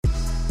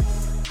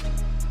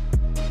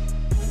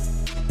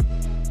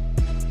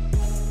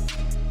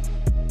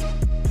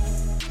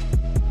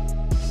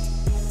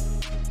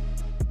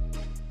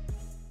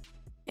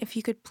if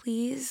you could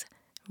please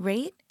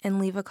rate and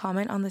leave a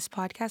comment on this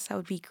podcast, that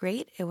would be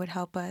great. It would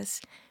help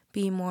us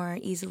be more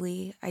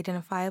easily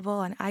identifiable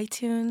on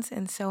iTunes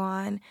and so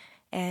on,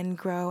 and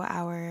grow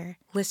our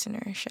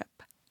listenership.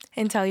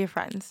 And tell your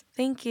friends.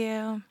 Thank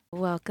you.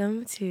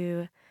 Welcome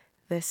to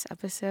this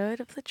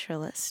episode of the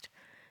Trillist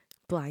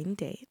Blind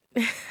Date.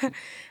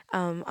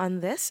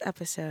 On this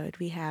episode,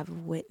 we have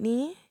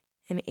Whitney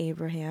and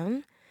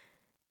Abraham,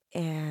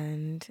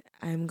 and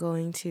I'm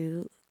going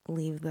to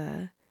leave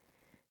the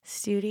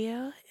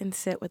studio and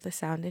sit with the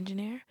sound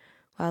engineer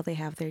while they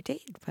have their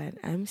date. But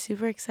I'm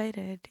super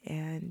excited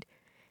and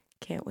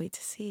can't wait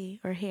to see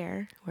or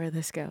hear where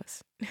this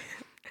goes.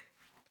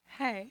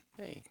 Hey.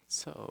 Hey,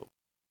 so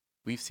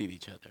we've seen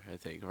each other, I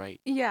think, right?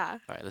 Yeah.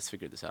 All right, let's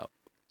figure this out.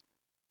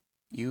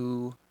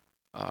 You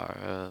are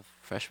a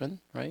freshman,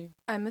 right?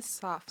 I'm a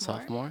sophomore.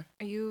 Sophomore?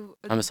 Are you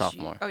I'm a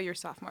sophomore. Oh, you're a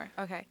sophomore.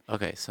 Okay.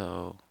 Okay,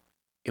 so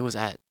it was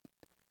at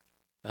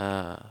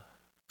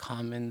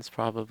Commons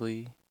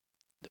probably.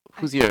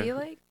 Who's I your feel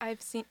like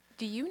I've seen.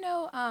 Do you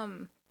know?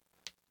 Oh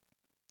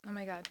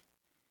my God.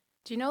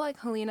 Do you know like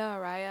Helena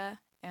Araya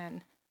and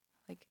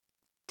like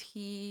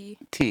T?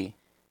 T?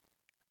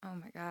 Oh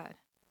my God.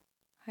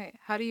 Hey,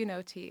 how do you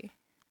know T?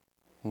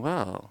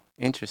 Well,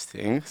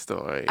 interesting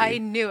story. I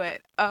knew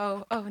it.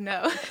 Oh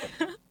no.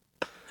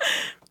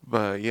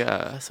 But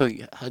yeah, so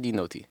how do you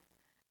know T?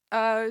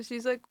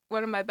 She's like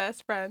one of my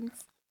best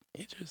friends.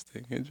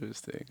 Interesting.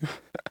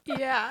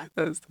 Yeah.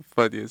 That's the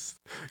funniest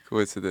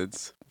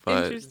coincidence.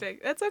 But Interesting.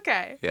 That's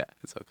okay. yeah,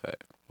 it's okay.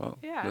 Well,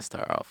 Yeah. let's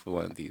start off with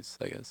one of these,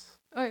 I guess.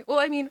 Okay. Well,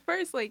 I mean,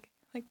 first, like,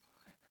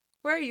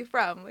 where are you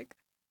from? Like,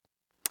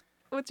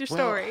 what's your Well,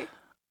 story?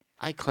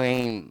 I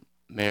claim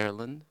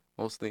Maryland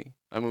mostly.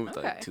 I moved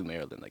Okay. to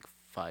Maryland like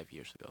 5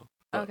 years ago.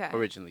 Well, Okay.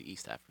 Originally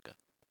East Africa.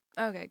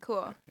 Okay.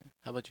 Cool.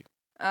 How about you?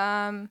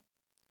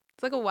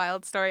 It's like a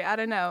wild story. I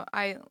don't know.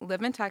 I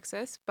live in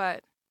Texas,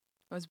 but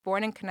I was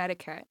born in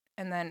Connecticut,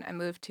 and then I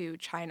moved to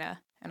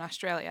China and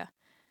Australia.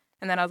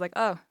 And then I was like,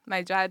 oh,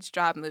 my dad's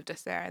job moved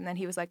us there. And then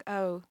he was like,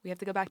 oh, we have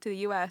to go back to the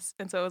U.S.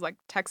 And so it was like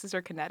Texas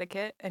or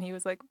Connecticut. And he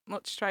was like,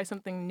 let's try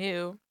something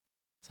new.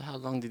 So how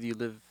long did you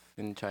live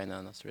in China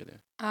and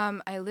Australia?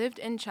 I lived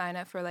in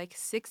China for like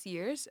 6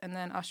 years, and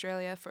then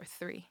Australia for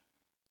 3.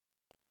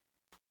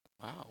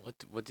 Wow,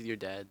 what did your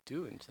dad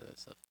do into that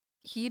stuff?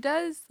 He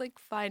does like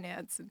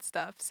finance and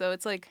stuff. So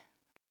it's like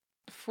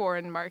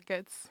foreign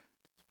markets.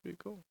 Pretty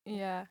cool.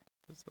 Yeah.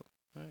 All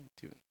right,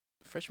 dude.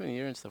 Freshman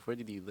year and stuff, where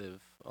did you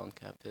live on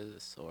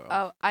campus or?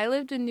 Oh, I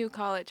lived in New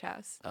College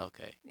House.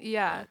 Okay.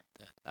 Yeah.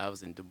 I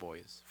was in Du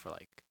Bois for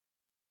like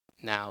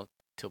now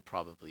till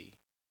probably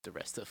the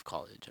rest of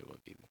college. I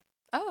would be.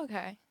 Oh,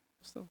 okay.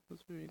 Still,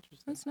 that's very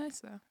interesting. That's nice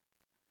though.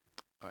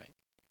 All right.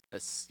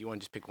 You want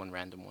to just pick one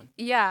random one?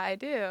 Yeah, I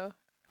do.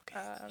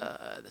 Okay.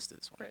 Let's do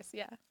this one. First,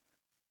 yeah.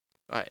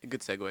 All right.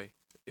 Good segue.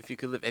 If you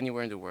could live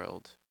anywhere in the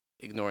world,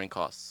 ignoring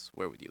costs,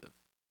 where would you live?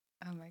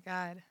 Oh my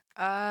God.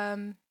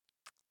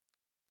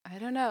 I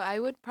don't know. I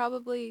would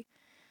probably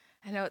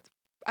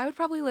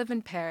live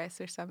in Paris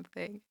or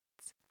something.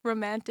 It's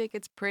romantic,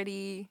 it's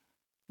pretty,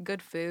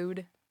 good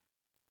food.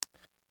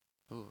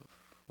 Oh,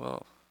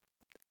 well,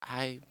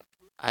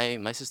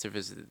 my sister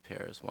visited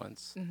Paris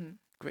once. Mm-hmm.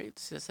 Great.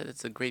 She said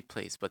it's a great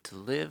place, but to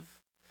live,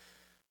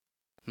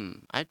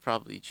 I'd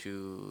probably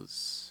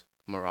choose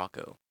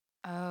Morocco.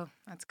 Oh,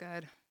 that's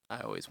good. I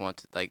always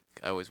wanted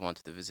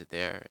to visit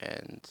there,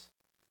 and it's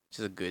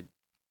just a good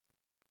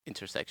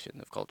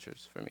intersection of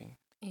cultures for me.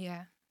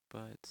 Yeah.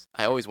 But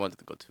I always wanted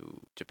to go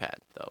to Japan,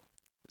 though.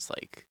 It's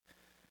like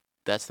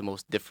that's the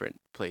most different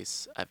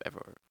place I've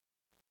ever,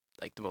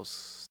 like the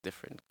most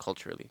different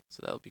culturally.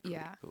 So that would be cool,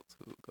 Yeah. cool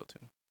to go to.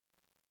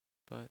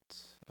 But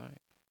all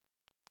right,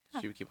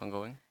 Huh. should we keep on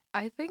going?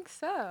 I think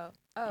so.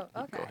 Oh,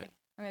 Go okay. ahead.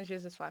 I'm gonna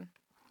choose this one.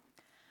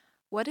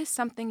 What is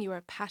something you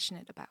are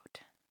passionate about?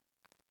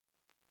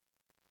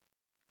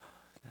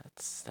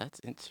 That's an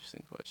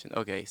interesting question.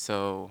 Okay,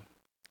 so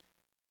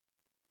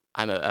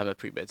I'm a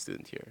pre-med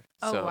student here.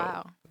 Oh, So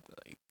wow.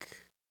 like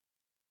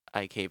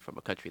I came from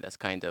a country that's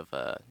kind of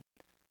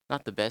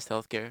not the best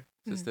healthcare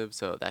Mhm. system,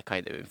 so that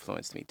kind of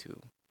influenced me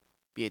to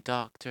be a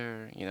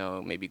doctor,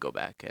 maybe go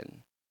back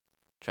and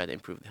try to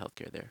improve the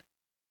healthcare there.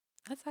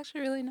 That's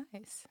actually really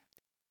nice.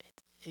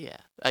 Yeah,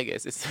 I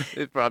guess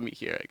it brought me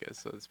here, I guess,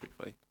 so it's pretty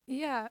funny.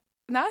 Yeah.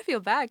 Now I feel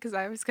bad because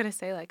I was gonna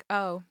say like,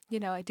 oh,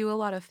 I do a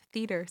lot of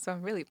theater, so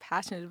I'm really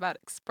passionate about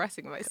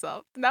expressing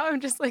myself. Now I'm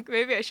just like,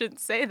 maybe I shouldn't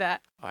say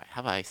that. All right,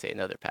 how about I say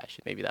another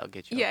passion? Maybe that'll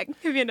get you. Yeah,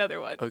 give me another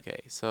one.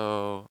 Okay,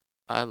 so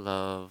I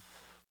love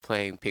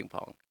playing ping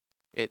pong.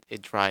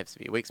 It drives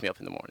me. It wakes me up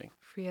in the morning.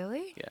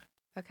 Really? Yeah.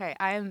 Okay,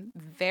 I am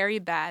very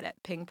bad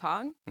at ping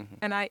pong, Mhm.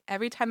 and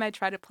every time I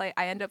try to play,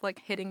 I end up like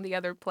hitting the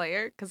other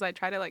player because I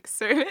try to like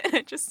serve it and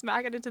I just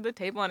smack it into the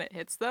table and it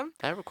hits them.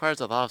 That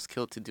requires a lot of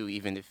skill to do,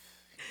 even if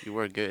you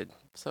were good.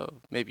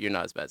 So maybe you're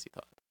not as bad as you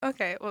thought.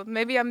 Okay, well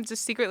maybe I'm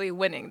just secretly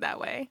winning that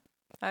way.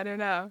 I don't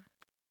know.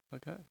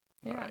 Okay.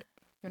 Yeah. All right.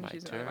 You My wanna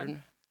choose another one?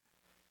 turn.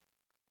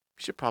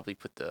 We should probably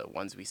put the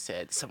ones we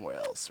said somewhere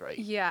else, right?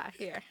 Yeah,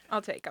 here.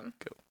 I'll take them.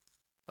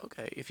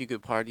 Okay, if you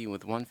could party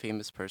with one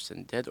famous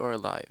person, dead or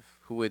alive,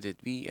 who would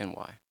it be and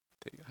why?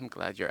 I'm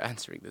glad you're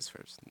answering this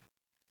first.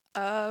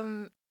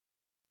 Um,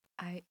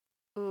 I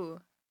ooh,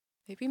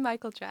 maybe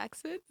Michael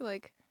Jackson.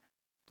 Like,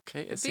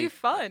 Okay, it'd be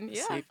fun. a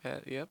Yeah. safe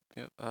bet. Yep,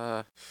 yep.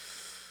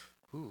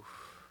 Ooh,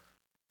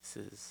 this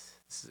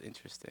is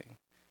interesting.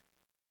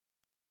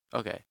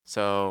 Okay,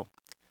 so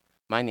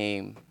my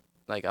name,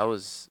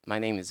 my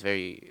name is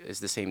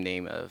the same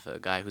name of a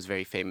guy who's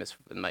very famous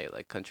in my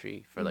like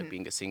country for like Hmm.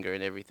 being a singer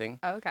and everything.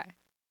 Okay.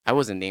 I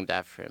wasn't named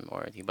after him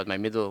or anything, but my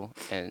middle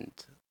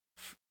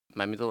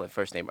and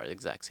first name are the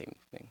exact same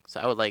thing. So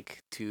I would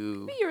like Maybe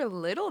to. you're a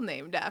little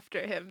named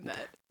after him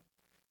then.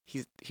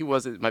 He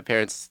wasn't. My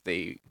parents,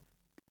 they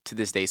to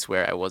this day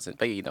swear I wasn't,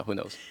 but who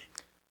knows.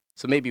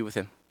 So maybe with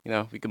him,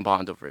 we can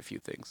bond over a few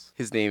things.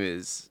 His name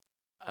is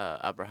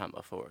Abraham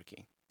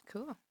Afewerki.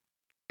 Cool.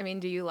 I mean,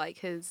 do you like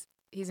his?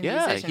 He's a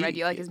Yeah, musician, right? Do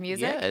you like his yeah,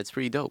 music? it's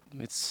pretty dope.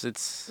 It's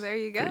There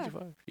you pretty go.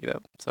 fun.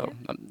 So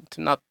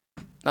Yeah.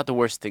 not the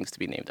worst things to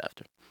be named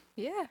after.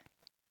 Yeah.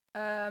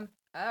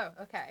 Oh,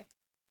 okay.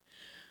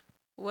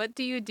 What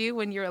do you do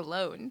when you're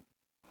alone?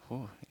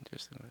 Oh,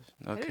 interesting question.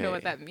 I don't know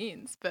what Okay. that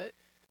means, but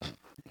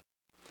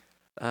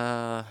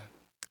Uh,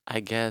 I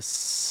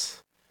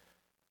guess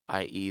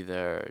I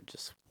either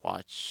just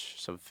watch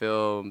some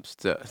films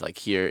to like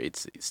hear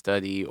it's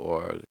study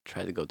or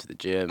try to go to the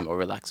gym or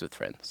relax with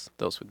friends.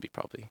 Those would be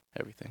probably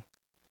everything.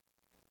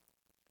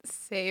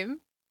 same.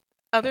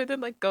 Other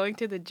than like going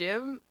to the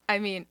gym, I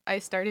mean, I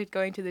started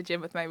going to the gym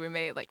with my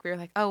roommate. Like, we were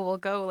like, oh, we'll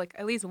go like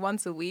at least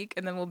once a week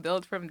and then we'll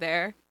build from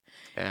there.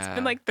 It's been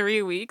Yeah. like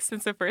 3 weeks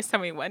since the first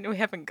time we went and we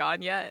haven't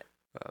gone yet.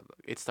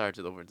 It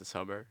started over the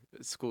summer.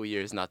 School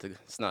year is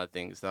it's not a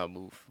thing. It's not a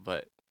move,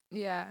 but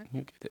Yeah.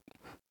 you get it.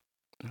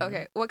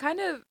 Okay. What kind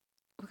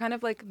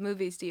of like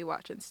movies do you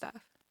watch and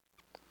stuff?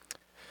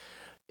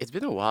 It's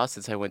been a while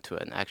since I went to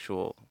an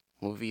actual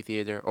movie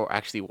theater or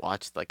actually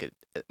watched like a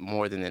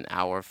more than an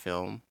hour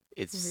film.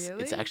 It's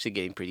Really? actually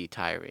getting pretty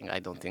tiring. I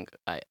don't think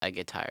I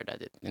get tired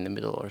at it in the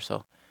middle or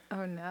so.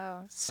 Oh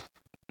no. It's,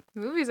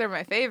 Movies are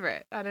my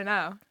favorite. I don't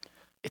know.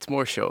 it's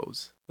more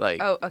shows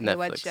like Oh, okay.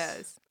 What Netflix.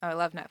 shows? Oh, I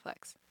love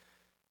Netflix.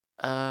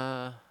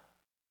 Uh,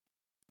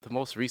 the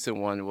most recent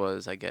one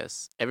was, I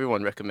guess,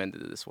 everyone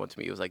recommended this one to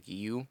me. It was like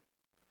You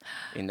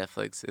in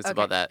Netflix. It's Okay.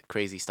 about that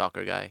crazy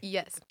stalker guy.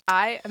 Yes,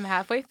 I am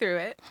halfway through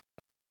it.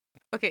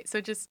 Okay, so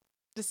just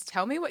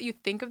tell me what you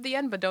think of the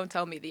end, but don't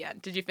tell me the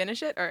end. Did you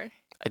finish it or?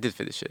 I did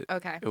finish it.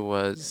 Okay. It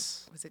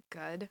was Was it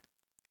good?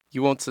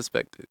 you won't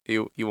suspect it.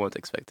 You won't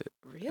expect it.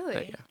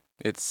 Really? Yeah.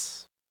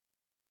 It's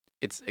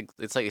it's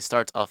like it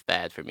starts off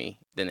bad for me,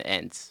 then it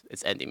ends.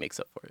 Its ending makes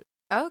up for it.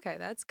 Okay,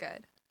 that's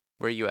good.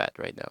 Where are you at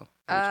right now?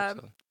 Which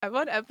episode? I'm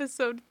on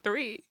episode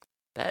 3.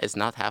 That is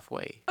not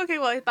halfway. Okay,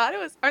 well, I thought it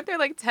was. Aren't there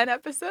like 10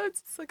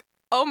 episodes? It's like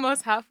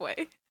almost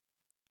halfway.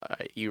 All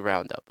right, you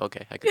round up.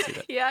 Okay, I can see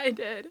that. Yeah, I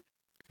did.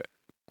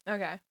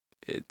 Okay.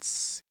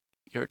 It's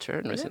your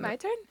turn, Is it isn't my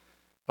it? turn?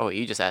 Oh,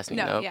 you just asked me.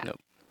 No, Nope, yeah. nope.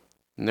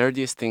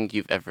 Nerdiest thing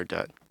you've ever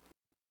done.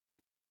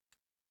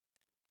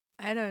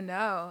 I don't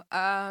know.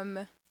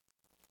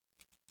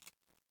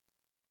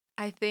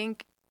 I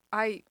think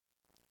I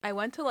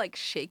went to like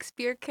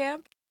Shakespeare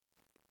camp.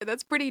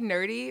 That's pretty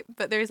nerdy,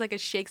 but there's like a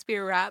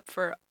Shakespeare rap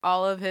for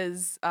all of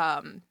his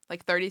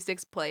like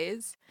 36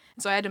 plays.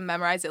 So I had to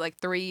memorize it like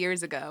 3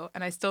 years ago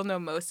and I still know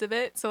most of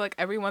it. So like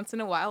every once in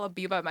a while I'll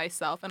be by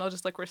myself and I'll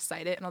just like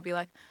recite it and I'll be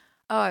like,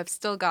 "Oh, I've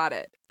still got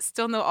it.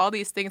 Still know all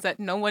these things that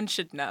no one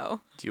should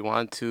know." Do you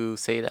want to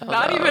say that out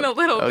Not even loud? a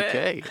little bit.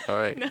 Okay. All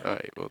right. No. All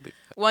right. We'll do.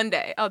 One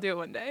day. I'll do it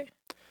one day.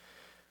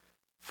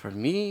 For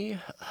me,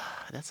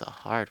 that's a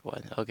hard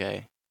one.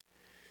 Okay.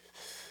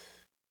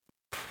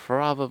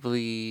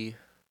 Probably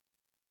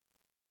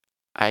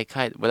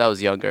when I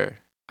was younger,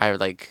 I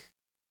like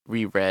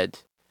reread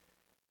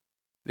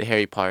the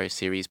Harry Potter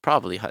series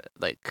probably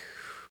like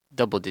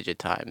double digit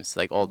times,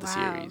 like all the Wow.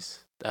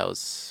 series. That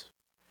was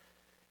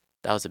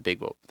a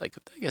big like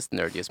I guess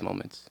nerdiest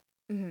moment.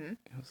 Mhm.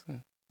 It was,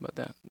 but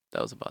that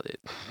was about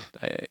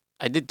it.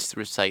 I did just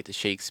recite the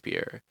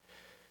Shakespeare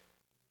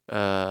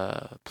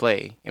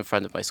play in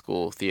front of my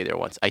school theater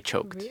once. I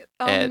choked.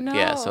 Oh And no.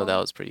 yeah, so that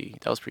was pretty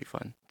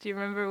fun. Do you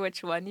remember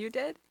which one you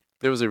did?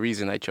 There was a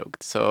reason I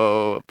choked.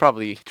 So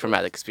probably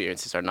traumatic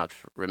experiences are not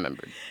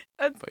remembered.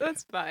 But yeah.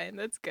 That's fine.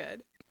 That's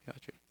good.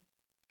 Gotcha.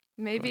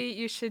 Maybe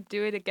you should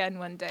do it again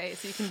one day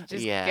so you can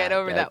just Yeah, get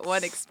over that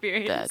one that's-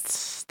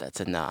 experience. That's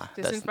a nah. Just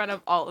That's in front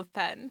of all of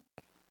Penn.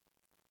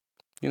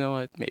 you know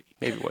what?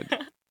 Maybe one day.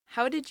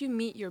 How did you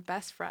meet your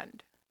best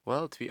friend?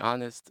 Well, to be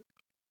honest,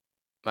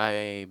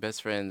 my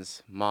best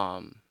friend's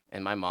mom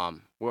and my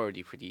mom were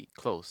already pretty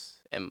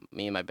close, and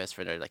me and my best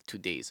friend are like 2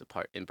 days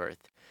apart in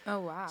birth. Oh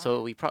wow.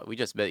 So we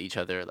just met each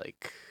other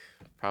like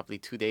probably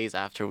 2 days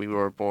after we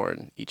were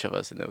born, each of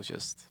us, and it was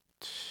just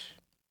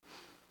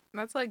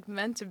That's like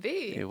meant to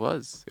be. it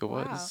was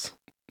Wow. was.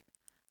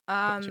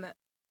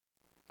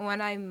 When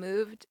I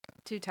moved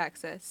to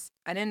Texas,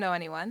 I didn't know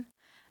anyone.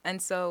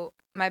 And so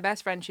my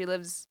best friend, she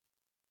lives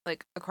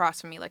like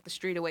across from me, like the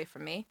street away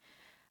from me.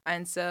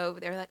 And so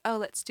they were like, oh,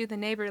 let's do the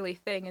neighborly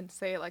thing and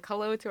say like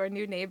hello to our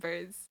new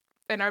neighbors.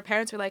 And our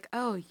parents were like,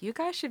 oh, you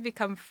guys should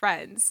become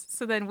friends.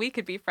 So then we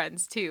could be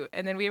friends too.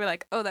 And then we were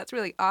like, oh, that's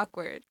really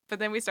awkward. But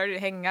then we started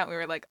hanging out. And we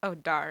were like, oh,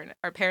 darn.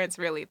 Our parents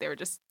really, they're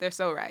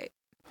so right.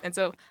 And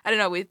so, I don't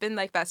know, we've been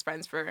like best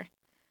friends for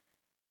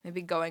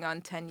maybe going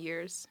on 10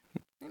 years,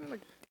 maybe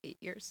like 8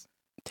 years.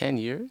 10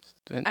 years?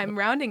 I'm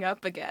rounding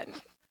up again.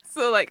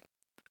 So like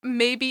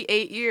maybe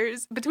 8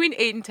 years, between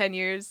 8 and 10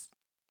 years.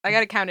 I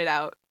got to count it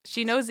out.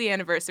 She knows the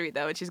anniversary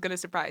though, and she's going to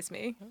surprise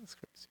me. That's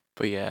crazy.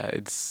 But yeah,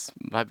 it's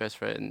my best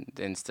friend.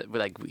 Instead,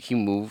 like he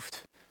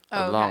moved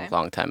a Oh, long, okay.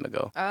 long time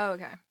ago, Oh,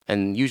 okay.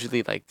 and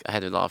usually like I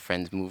had a lot of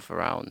friends move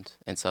around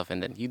and stuff,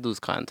 and then you lose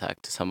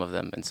contact to some of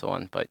them and so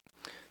on. But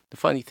the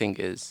funny thing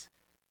is,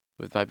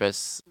 with my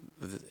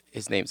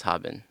his name's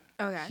Haben.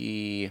 Okay.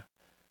 He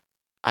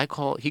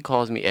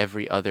calls me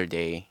every other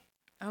day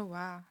Oh,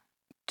 wow.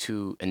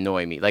 to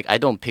annoy me. Like I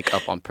don't pick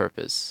up on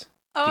purpose.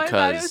 Oh, I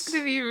thought it was Because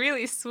going to be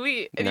really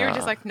sweet. And you were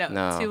just like, no,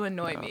 to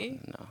annoy no, me.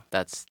 No,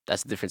 that's the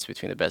difference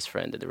between a best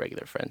friend and a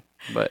regular friend.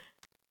 But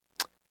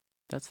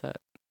that's that.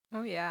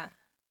 Oh, yeah.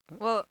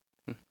 Well,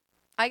 Hmm.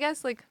 I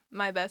guess like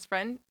my best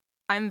friend,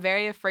 I'm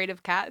very afraid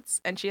of cats,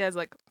 and she has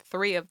like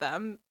 3 of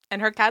them.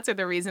 And her cats are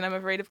the reason I'm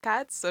afraid of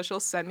cats. So she'll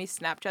send me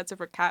Snapchats of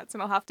her cats,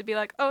 and I'll have to be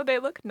like, oh, they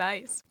look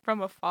nice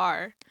from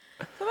afar.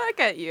 So I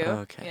get you.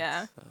 Okay.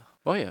 Yeah.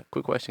 Oh yeah.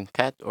 Quick question: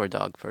 cat or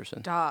dog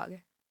person? Dog.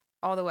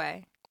 All the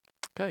way.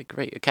 Okay,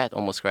 great. A cat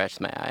almost scratched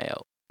my eye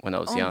out when I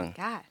was Oh young. my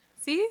God.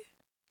 See?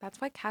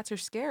 That's why cats are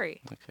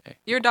scary. Okay.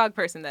 You're a dog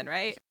person then,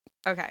 right?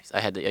 Okay.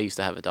 I used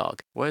to have a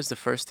dog. What is the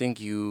first thing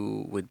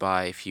you would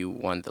buy if you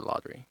won the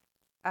lottery?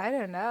 I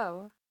don't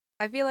know.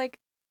 I feel like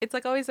it's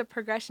like always a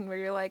progression where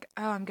you're like,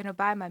 oh, I'm gonna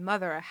buy my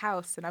mother a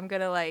house, and I'm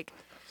gonna like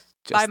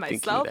buy Just thinking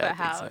myself a that,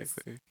 house.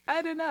 exactly.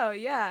 I don't know,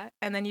 yeah.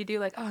 And then you do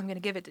like, oh, I'm gonna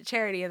give it to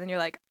charity, and then you're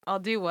like, I'll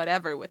do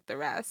whatever with the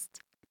rest.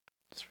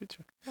 That's pretty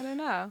true. I don't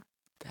know.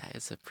 That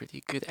is a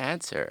pretty good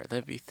answer.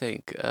 Let me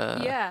think.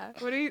 Yeah.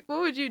 What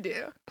would you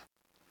do?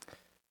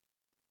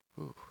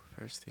 Ooh,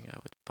 first thing I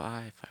would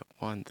buy if I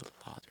won the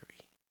lottery.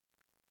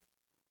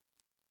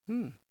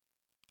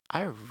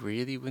 I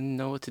really wouldn't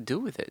know what to do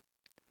with it.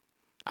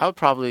 I would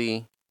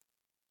probably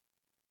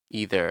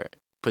either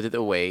put it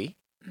away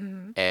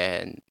Hmm.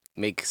 and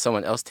make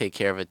someone else take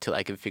care of it till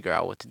I can figure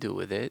out what to do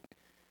with it,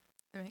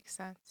 That makes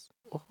sense.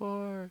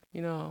 or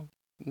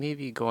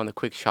maybe go on a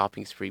quick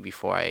shopping spree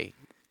before I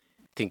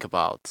think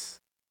about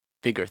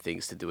bigger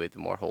things to do with,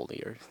 more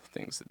holier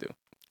things to do.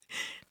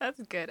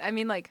 That's good. I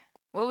mean, like,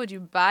 what would you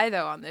buy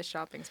though on this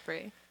shopping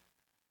spree?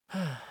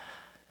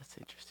 That's an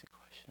interesting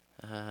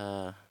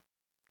question.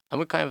 I'm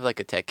a kind of like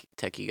a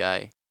techie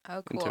guy Oh,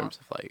 in cool. terms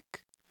of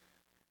like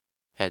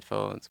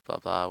headphones, blah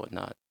blah,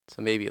 whatnot.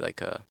 So maybe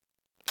like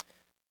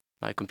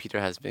my computer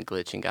has been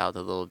glitching out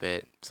a little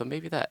bit, so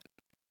maybe that.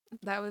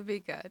 That would be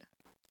good.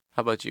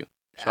 How about you?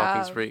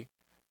 Shopping Um, spree?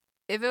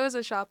 If it was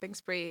a shopping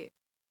spree,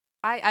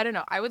 I don't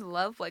know. I would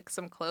love like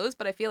some clothes,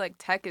 but I feel like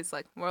tech is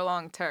like more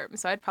long term.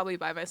 So I'd probably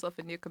buy myself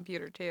a new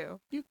computer too.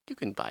 You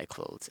can buy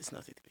clothes. It's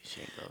nothing to be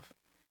ashamed of.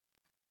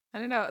 I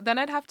don't know. Then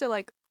I'd have to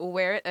like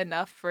wear it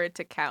enough for it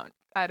to count.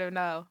 I don't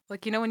know.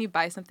 Like you know when you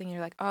buy something and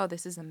you're like, "Oh,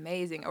 this is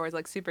amazing," or it's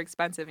like super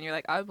expensive and you're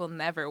like, "I will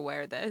never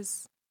wear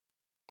this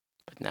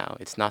But now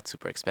it's not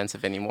super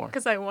expensive anymore.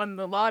 because I won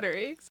the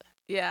lottery."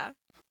 Yeah.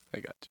 I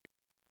got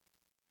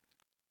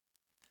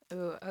you.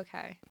 Ooh,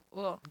 okay.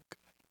 Well,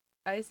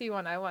 I see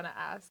one I want to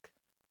ask,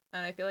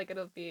 and I feel like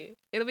it'll be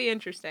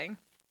interesting.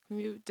 Can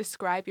you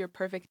describe your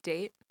perfect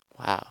date?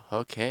 Wow.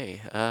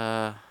 Okay.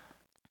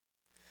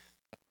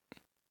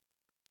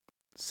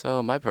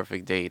 So my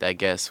perfect date, I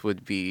guess,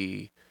 would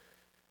be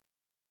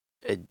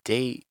a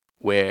date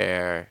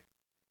where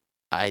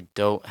I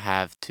don't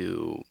have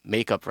to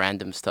make up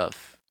random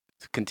stuff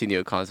to continue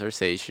a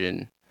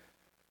conversation.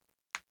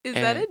 Is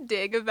that And a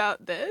dig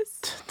about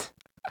this?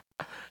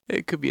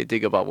 it could be a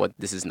dig about what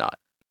this is not.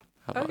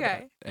 How about that?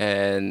 Okay.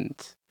 And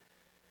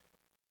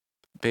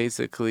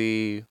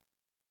basically,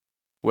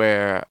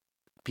 where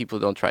people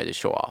don't try to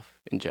show off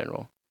in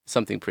general.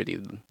 Something pretty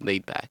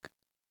laid back.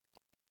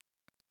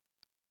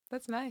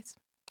 That's nice.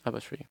 How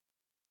about for you?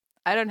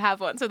 I don't have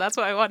one, so that's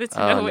why I wanted to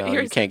know Oh what no,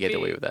 yours you can't would get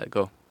away be. with that.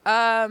 Go.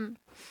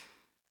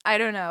 I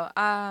don't know.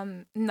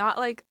 Not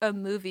like a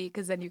movie,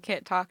 because then you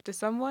can't talk to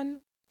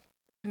someone.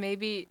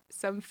 Maybe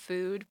some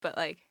food, but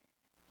like,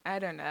 I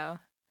don't know.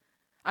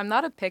 I'm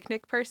not a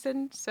picnic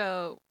person,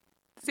 so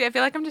see, I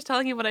feel like I'm just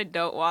telling you what I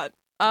don't want.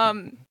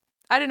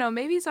 I don't know.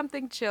 Maybe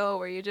something chill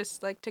where you're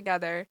just like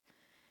together,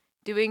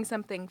 doing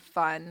something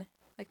fun,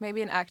 like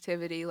maybe an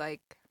activity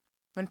like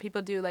when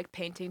people do like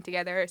painting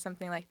together or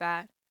something like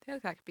that. I feel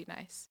like that could be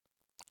nice.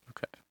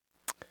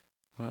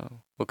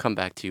 Well, we'll come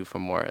back to you for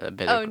more a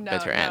better Oh, no,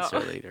 better no. answer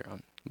later on.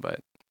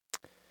 But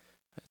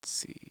let's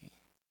see.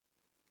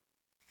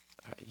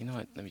 All right, you know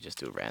what? Let me just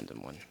do a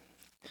random one.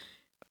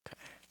 Okay.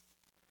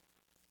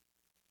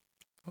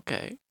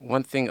 Okay.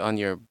 One thing on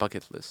your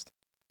bucket list.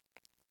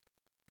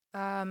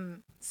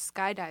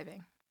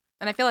 Skydiving.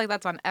 And I feel like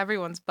that's on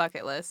everyone's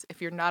bucket list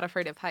if you're not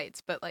afraid of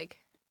heights, but like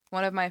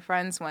one of my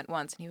friends went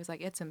once and he was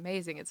like, "It's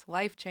amazing. It's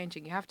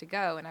life-changing. You have to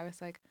go." And I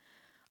was like,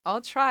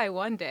 "I'll try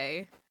one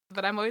day."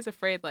 But I'm always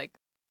afraid, like,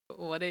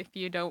 what if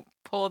you don't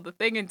pull the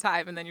thing in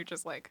time and then you're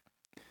just like,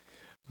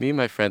 Me and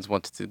my friends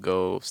wanted to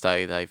go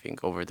skydiving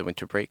over the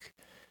winter break,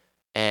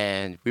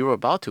 and we were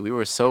about to. We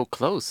were so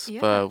close,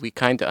 yeah, but we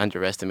kind of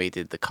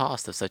underestimated the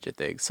cost of such a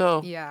thing.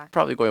 So yeah,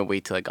 probably going to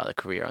wait till I got a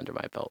career under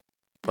my belt.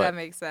 that But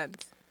makes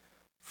sense.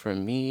 for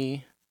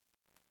me,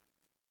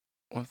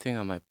 one thing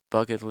on my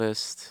bucket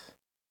list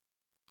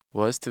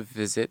was to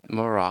visit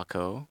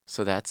Morocco.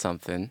 So that's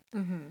something.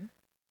 Mm-hmm.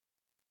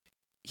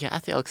 Yeah, I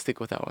think I'll stick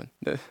with that one.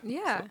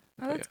 Yeah,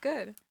 oh, yeah. that's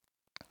good.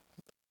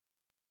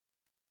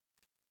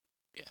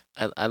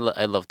 Yeah,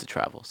 I love to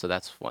travel, so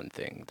that's one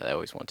thing that I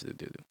always wanted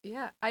to do.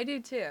 Yeah, I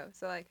do too.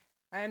 So, like,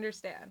 I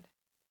understand.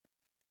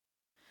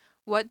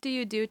 What do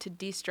you do to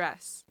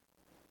de-stress?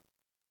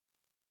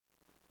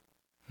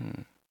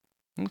 Hmm.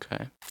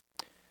 Okay.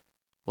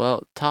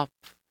 Well, top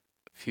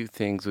few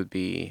things would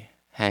be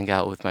hang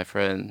out with my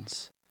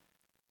friends,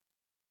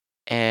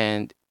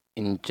 and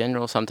in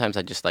general, sometimes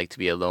I just like to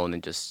be alone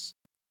and just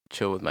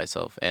chill with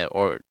myself, and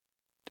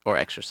or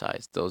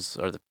exercise. Those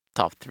are the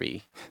top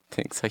three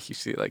things I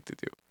usually like to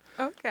do.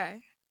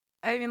 Okay.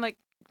 I mean, like,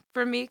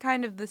 for me,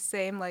 kind of the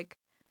same. Like,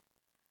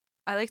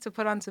 I like to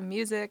put on some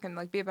music and,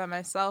 like, be by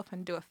myself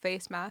and do a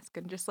face mask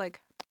and just,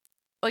 like,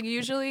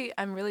 usually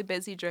I'm really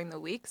busy during the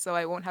week, so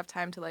I won't have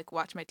time to, like,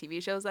 watch my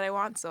TV shows that I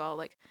want. So I'll,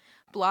 like,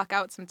 block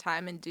out some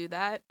time and do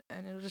that,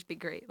 and it'll just be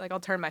great. Like, I'll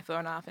turn my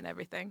phone off and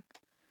everything.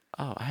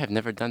 Oh, I have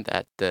never done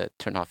that, the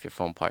turn off your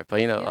phone part, but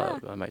Yeah.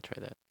 I might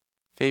try that.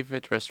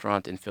 Favorite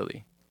restaurant in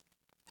Philly?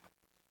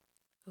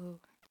 Ooh.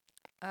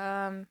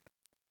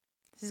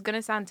 This is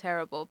gonna sound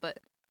terrible, but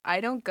I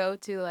don't go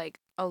to, like,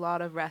 a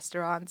lot of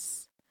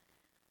restaurants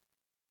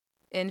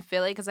in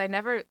Philly because I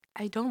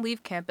don't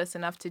leave campus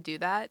enough to do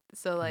that.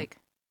 So, Mhm. like,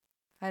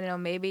 I don't know,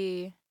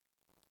 maybe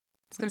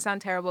it's gonna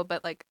sound terrible,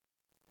 but like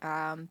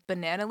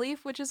Banana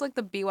Leaf, which is like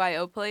the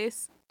BYO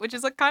place, which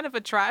is like kind of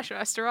a trash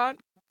restaurant,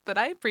 but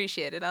I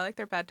appreciate it. I like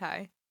their pad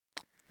thai.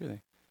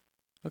 Really?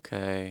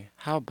 Okay.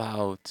 How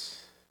about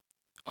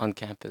on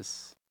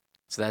campus?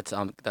 So that's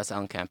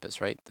on campus,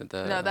 right?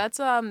 No, that's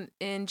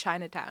in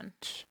Chinatown.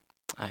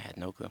 I had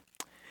no clue.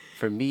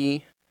 For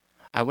me,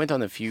 I went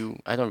on a few.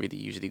 I don't really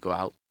usually go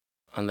out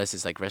unless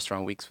it's like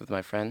restaurant weeks with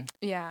my friend.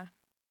 Yeah.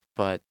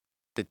 But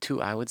the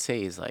two I would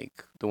say is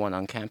like the one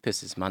on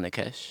campus is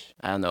Marrakesh.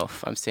 I don't know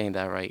if I'm saying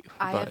that right,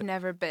 I have but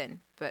never been,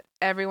 but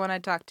everyone I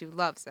talk to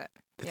loves it.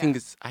 the Yeah. thing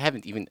is, I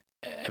haven't even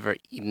ever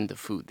eaten the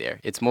food there.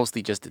 It's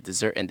mostly just the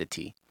dessert and the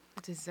tea.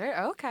 Dessert?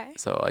 Okay.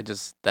 So I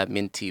just that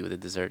mint tea with the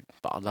dessert,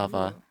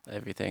 baklava, Ooh.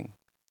 everything,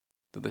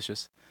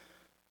 delicious.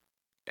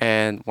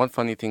 And one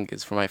funny thing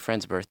is, for my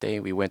friend's birthday,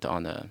 we went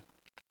on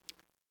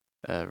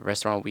a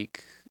restaurant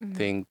week Mhm.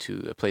 thing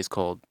to a place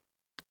called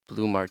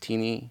Blue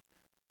Martini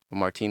or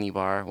Martini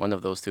Bar, one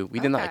of those two. We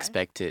did not Okay.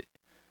 expect it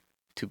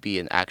to be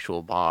an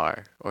actual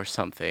bar or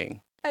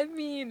something. I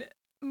mean,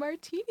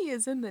 martini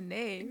is in the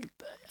name.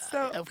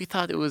 So, We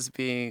thought it was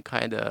being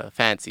kind of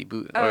fancy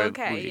oh, or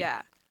okay, bougie.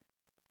 yeah.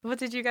 What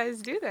did you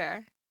guys do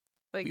there?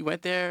 Like, We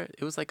went there.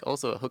 It was like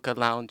also a hookah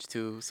lounge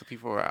too, so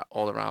people were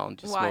all around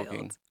just smoking.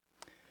 wild.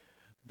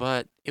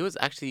 But it was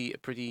actually a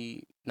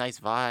pretty nice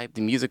vibe.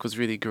 The music was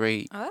really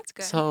great. Oh, that's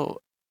good.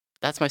 So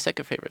that's my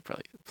second favorite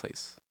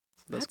place.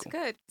 So that's That's cool.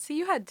 good. See,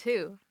 you had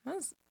two. That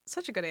was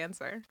such a good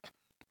answer.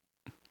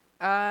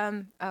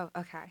 Oh,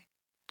 okay.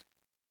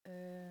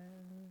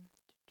 Um,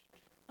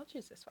 I'll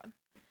choose this one.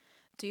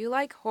 Do you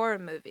like horror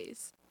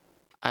movies?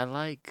 I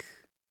like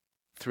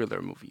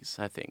thriller movies,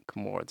 I think,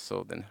 more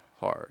so than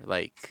horror.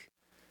 Like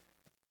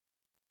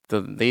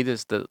the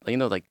latest,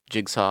 like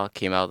Jigsaw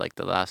came out, like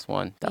the last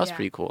one. That was Yeah.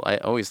 pretty cool. I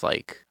always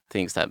like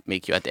things that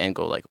make you at the end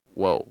go like,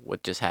 "Whoa,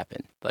 what just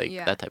happened?" Like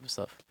Yeah. that type of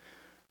stuff.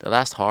 The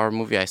last horror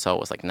movie I saw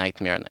was like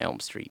Nightmare on Elm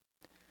Street.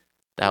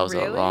 That was a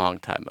Really? long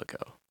time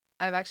ago.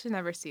 I've actually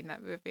never seen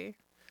that movie.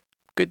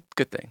 Good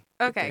thing.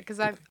 Good Okay, thing. because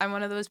Good thing. I'm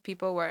one of those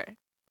people where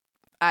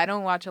I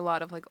don't watch a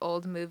lot of like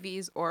old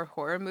movies or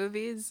horror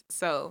movies,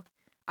 so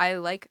I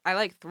like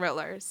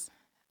thrillers.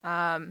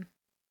 Um,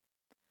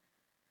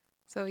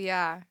 so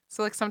yeah.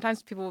 So like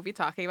sometimes people will be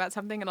talking about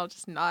something and I'll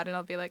just nod and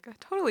I'll be like, I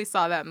totally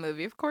saw that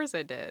movie. Of course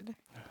I did.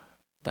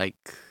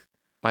 Like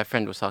my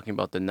friend was talking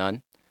about The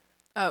Nun,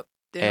 Oh,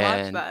 didn't watch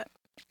and that.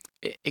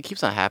 it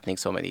keeps on happening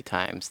so many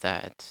times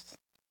that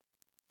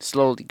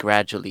slowly,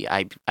 gradually,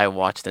 I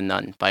watch The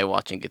Nun by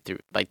watching it through,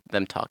 by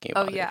them talking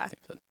Oh about it. yeah.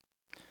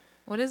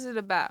 What is it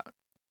about?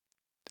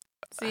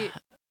 See,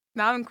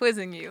 now I'm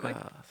quizzing you. Like,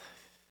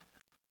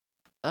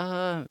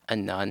 A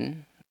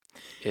nun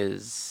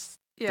is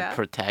the yeah.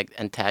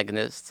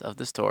 antagonist of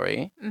the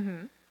story,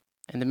 Mhm.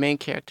 and the main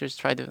characters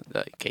try to.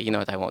 Okay, you know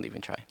what? I won't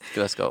even try.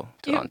 Let's go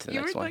on to the You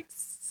were next one. like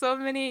so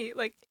many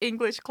like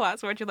English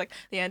class where you're like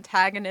the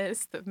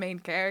antagonist, the main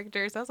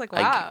characters. I was like, I,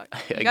 g- wow,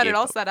 I you got it gave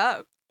all up. set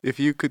up. If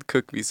you could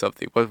cook me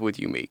something, what would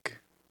you make?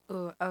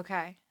 Ooh,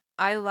 okay.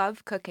 I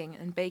love cooking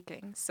and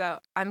baking, so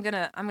I'm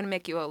gonna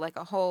make you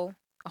a whole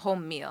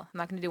meal. I'm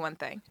not gonna do one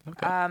thing.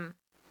 Okay. Um,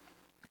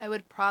 I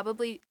would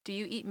probably. Do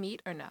you eat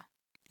meat or no?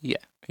 Yeah.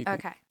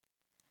 Okay.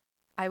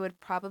 I would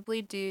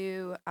probably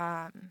do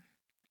a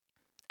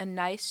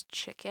nice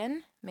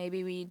chicken.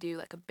 Maybe we do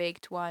like a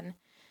baked one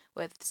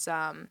with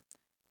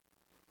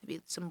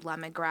maybe some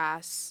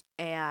lemongrass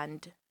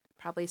and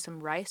probably some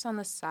rice on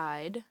the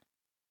side.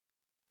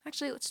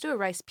 Actually, let's do a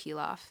rice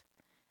pilaf.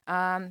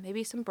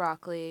 Maybe some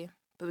broccoli,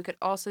 but we could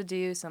also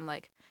do some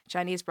like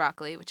Chinese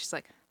broccoli, which is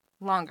like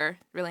longer,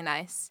 really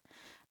nice.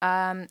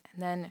 And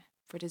then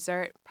for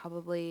dessert,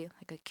 probably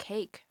like a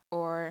cake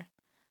or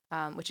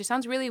which it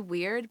sounds really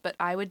weird, but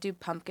I would do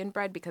pumpkin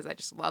bread because I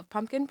just love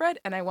pumpkin bread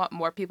and I want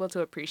more people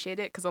to appreciate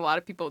it because a lot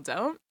of people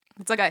don't.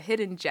 It's like a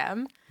hidden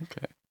gem.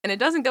 Okay. And it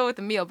doesn't go with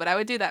the meal, but I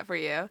would do that for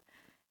you.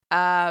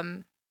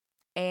 Um,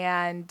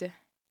 and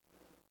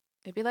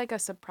maybe like a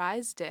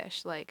surprise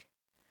dish, like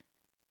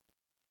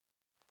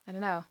I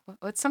don't know.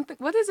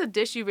 What is a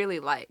dish you really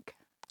like?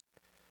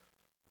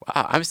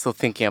 Wow, I'm still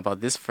thinking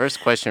about this first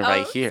question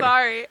right Oh, here.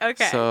 sorry.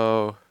 Okay.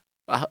 So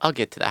I'll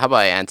get to that. How about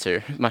I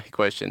answer my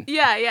question?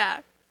 Yeah.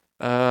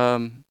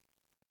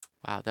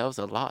 Wow, that was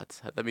a lot.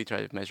 Let me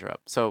try to measure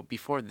up. So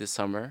before this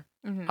summer,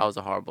 I was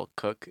a horrible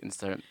cook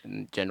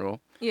in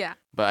general, Yeah.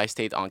 but I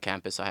stayed on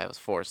campus, so I was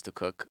forced to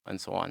cook and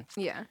so on.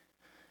 Yeah.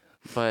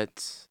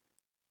 But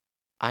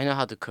I know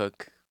how to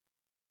cook.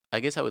 I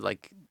guess I would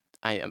like.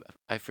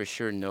 I for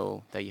sure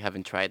know that you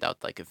haven't tried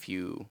out like a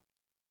few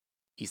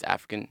East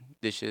African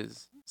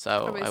dishes.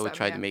 So Probably I would some,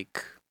 try yeah. to make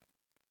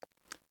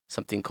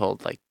something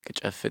called like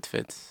a fit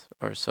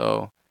or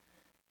so.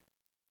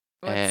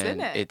 What's in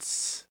And it?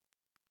 it's.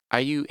 Are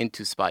you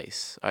into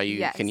spice? Can you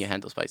Yes.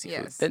 handle spicy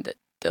food? Yes. Then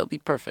that'll be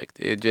perfect.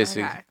 Okay.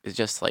 It's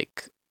just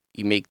like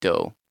you make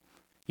dough,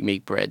 you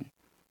make bread,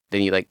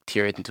 then you like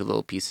tear it into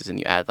little pieces and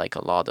you add like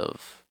a lot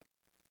of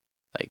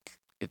like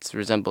it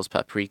resembles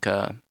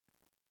paprika,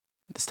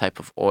 this type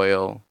of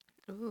oil,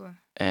 Ooh.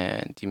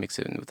 and you mix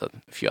it in with a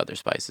few other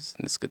spices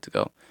and it's good to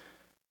go.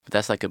 But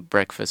that's like a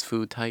breakfast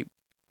food type.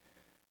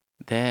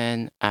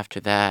 Then after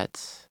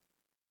that,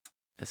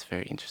 that's a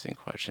very interesting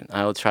question.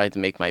 I will try to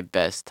make my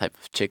best type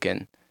of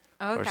chicken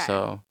or Okay.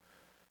 so.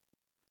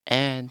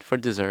 And for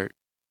dessert,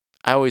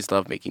 I always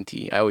love making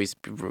tea. I always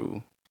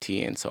brew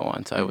tea and so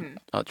on. So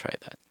I'll try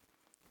that.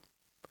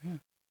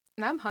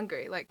 Now I'm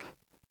hungry. Like,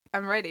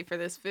 I'm ready for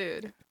this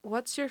food.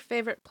 What's your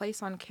favorite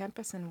place on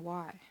campus and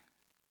why?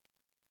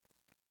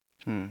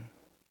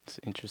 It's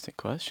an interesting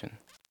question.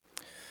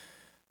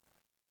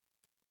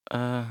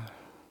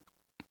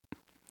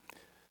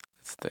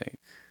 Let's think.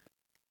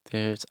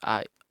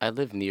 I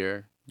live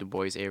near Du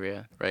Bois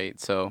area, right?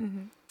 So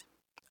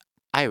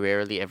I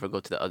rarely ever go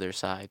to the other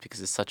side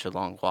because it's such a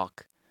long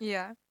walk.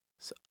 Yeah.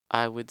 So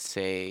I would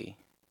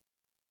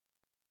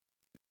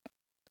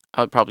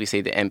probably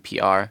say the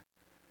NPR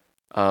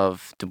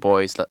of Du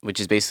Bois, which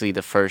is basically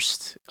the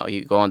first.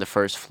 You go on the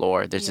first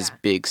floor. There's this Yeah.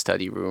 big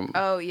study room,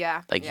 Oh,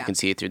 yeah. like you yeah. can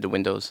see it through the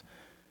windows,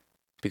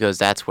 because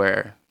that's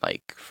where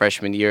like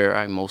freshman year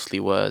I mostly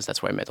was.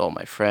 That's where I met all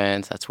my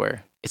friends. That's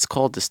where it's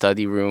called the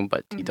study room,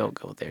 but you don't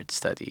go there to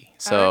study.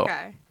 So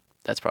Okay.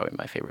 that's probably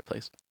my favorite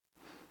place.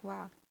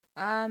 Wow.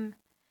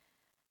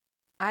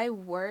 I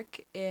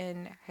work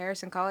in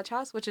Harrison College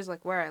House, which is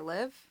like where I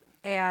live,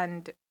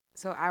 and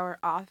so our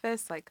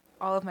office, like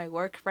all of my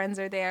work friends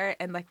are there,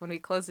 and like when we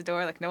close the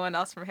door, like no one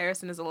else from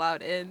Harrison is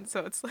allowed in, so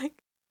it's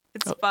like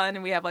it's Oh. fun,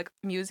 and we have like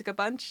music a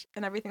bunch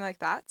and everything like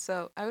that.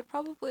 So I would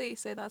probably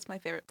say that's my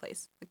favorite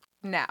place. Like,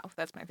 now,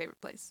 that's my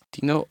favorite place. Do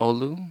you know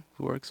Olu,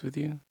 who works with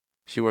you?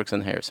 She works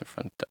on Harrison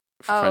front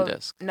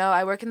desk. No,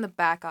 I work in the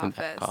back In office.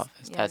 the back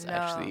office. Yeah, That's no.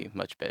 actually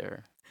much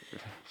better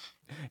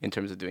in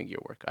terms of doing your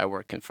work. I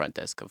work in front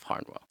desk of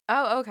Harnwell.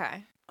 Oh,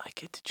 okay. I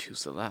get to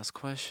choose the last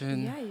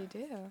question. Yeah, you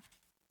do.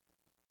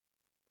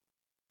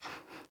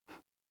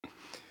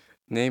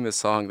 Name a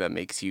song that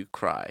makes you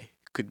cry.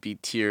 Could be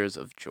tears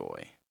of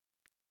joy.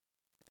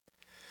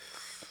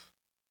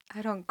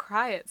 I don't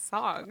cry at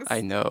songs.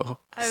 I know.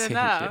 I don't Same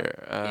know.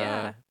 here.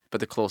 Yeah. But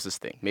the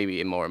closest thing,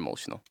 maybe more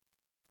emotional.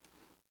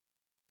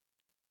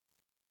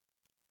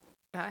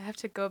 I have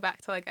to go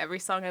back to like every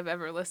song I've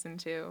ever listened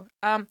to.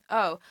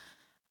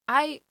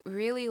 I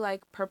really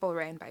like Purple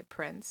Rain by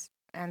Prince.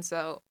 And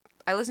so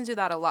I listened to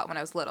that a lot when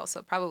I was little,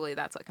 so probably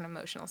that's like an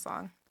emotional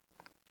song.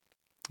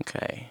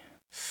 Okay.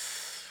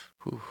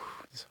 Whew.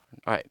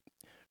 All right.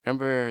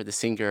 Remember the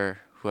singer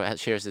who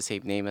shares the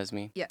same name as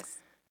me? Yes.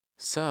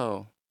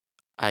 So,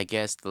 I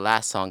guess the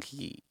last song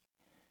he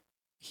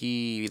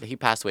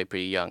passed away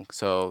pretty young,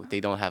 so they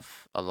don't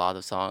have a lot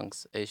of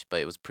songs ish,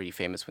 but it was pretty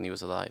famous when he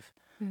was alive.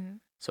 Mm-hmm.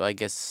 So I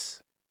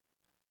guess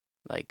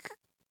like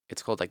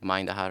it's called like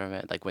Mind the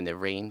Haramet, like when it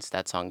rains,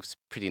 that song's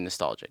pretty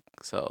nostalgic.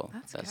 So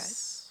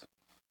That's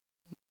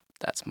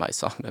that's my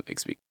song that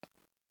makes me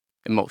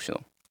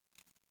emotional.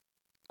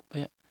 But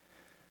yeah.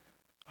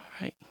 All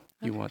right.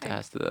 You want to Okay.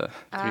 ask the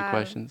three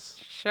questions?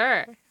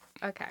 Sure.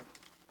 Okay.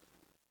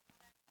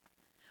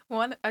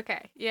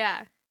 Okay,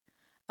 yeah.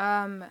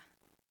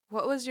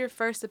 What was your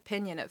first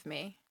opinion of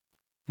me?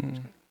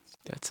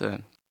 That's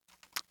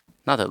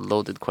not a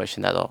loaded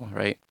question at all,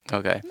 right?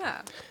 Okay. No.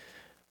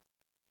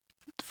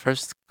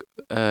 First,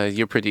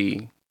 you're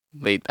pretty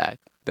laid back.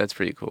 That's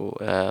pretty cool.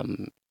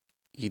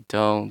 You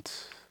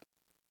don't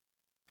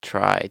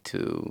try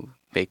to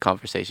make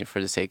conversation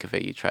for the sake of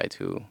it. You try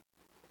to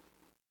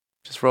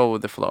just roll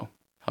with the flow.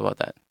 How about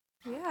that?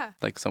 Yeah.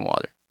 Like some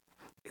water.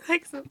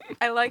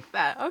 I like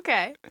that.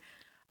 Okay.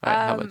 All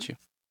right. How Um, about you?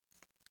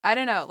 I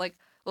don't know. Like,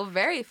 well,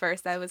 very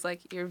first, I was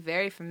like, you're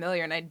very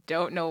familiar, and I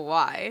don't know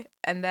why.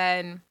 And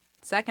then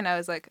second, I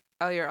was like,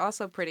 oh, you're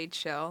also pretty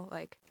chill.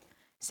 Like,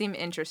 seem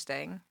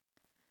interesting.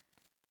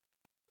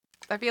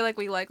 I feel like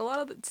we like a lot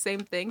of the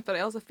same things, but I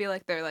also feel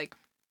like they're like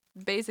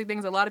basic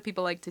things a lot of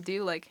people like to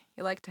do. Like,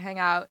 you like to hang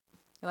out,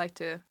 you like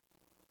to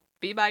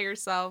be by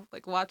yourself,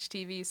 like watch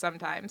TV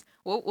sometimes.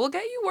 We'll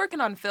get you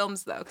working on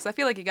films though, because I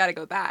feel like you got to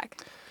go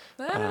back.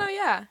 But I don't know.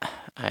 Yeah.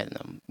 I don't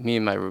know. Me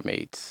and my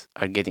roommates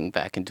are getting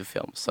back into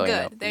films, so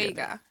Good. There you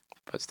yeah. go.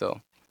 But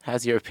still,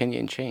 has your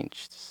opinion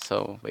changed?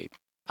 So wait,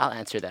 I'll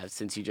answer that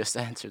since you just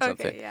answered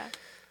something. Okay. Yeah.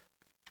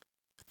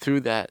 Through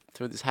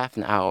this half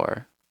an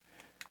hour,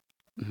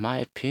 my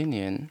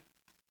opinion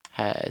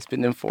has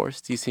been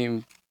enforced. It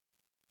seems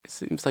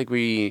like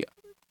we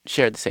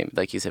shared the same,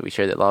 like you said, we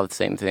shared a lot of the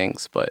same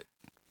things, but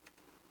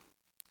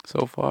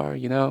so far,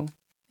 Yeah.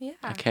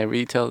 I can't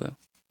really tell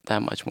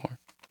that much more.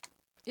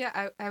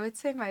 Yeah, I would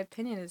say my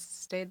opinion has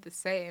stayed the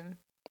same.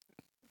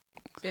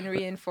 Been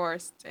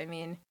reinforced. I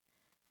mean,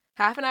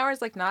 half an hour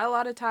is like not a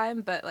lot of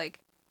time, but like,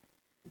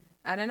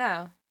 I don't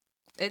know.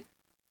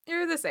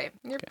 You're the same.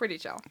 You're pretty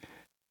chill.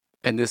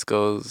 And this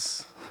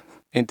goes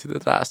into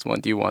the last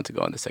one. Do you want to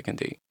go on the second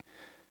date?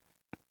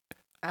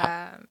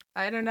 I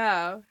don't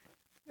know.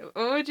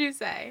 What would you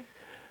say?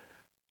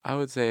 I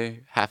would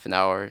say half an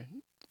hour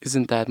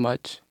isn't that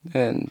much,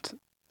 and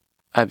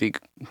I'd be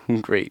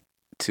great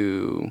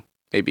to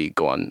maybe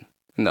go on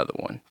another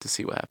one to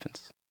see what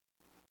happens.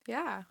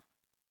 Yeah.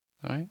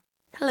 All right.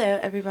 Hello,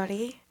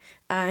 everybody.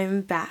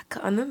 I'm back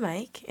on the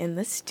mic in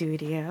the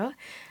studio.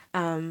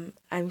 I'm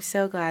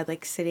so glad,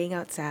 like, sitting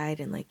outside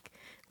and, like,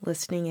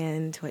 listening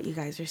in to what you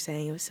guys are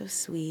saying. It was so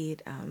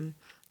sweet and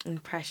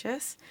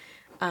precious.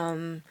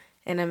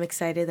 And I'm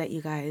excited that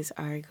you guys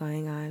are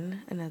going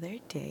on another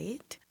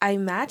date. I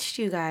matched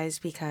you guys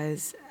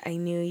because I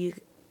knew you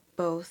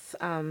both,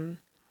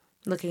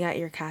 looking at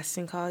your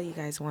casting call, you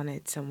guys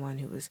wanted someone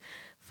who was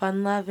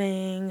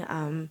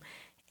fun-loving,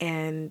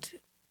 and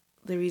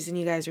the reason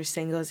you guys are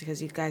single is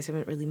because you guys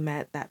haven't really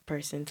met that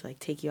person to like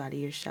take you out of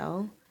your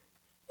shell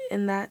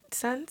in that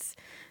sense.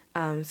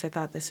 So I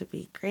thought this would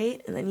be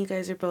great. And then you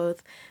guys are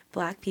both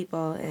Black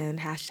people, and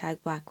hashtag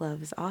Black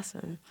love is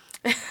awesome.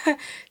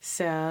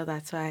 So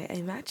that's why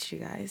I matched you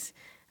guys.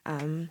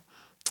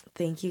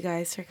 Thank you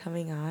guys for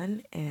coming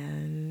on,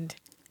 and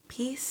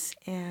peace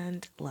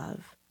and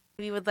love.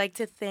 We would like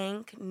to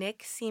thank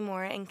Nick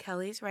Seymour and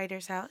Kelly's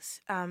Writers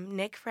House.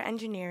 Nick for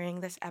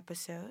engineering this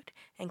episode,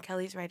 and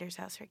Kelly's Writers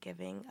House for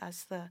giving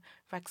us the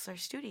Rexler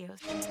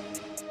Studios.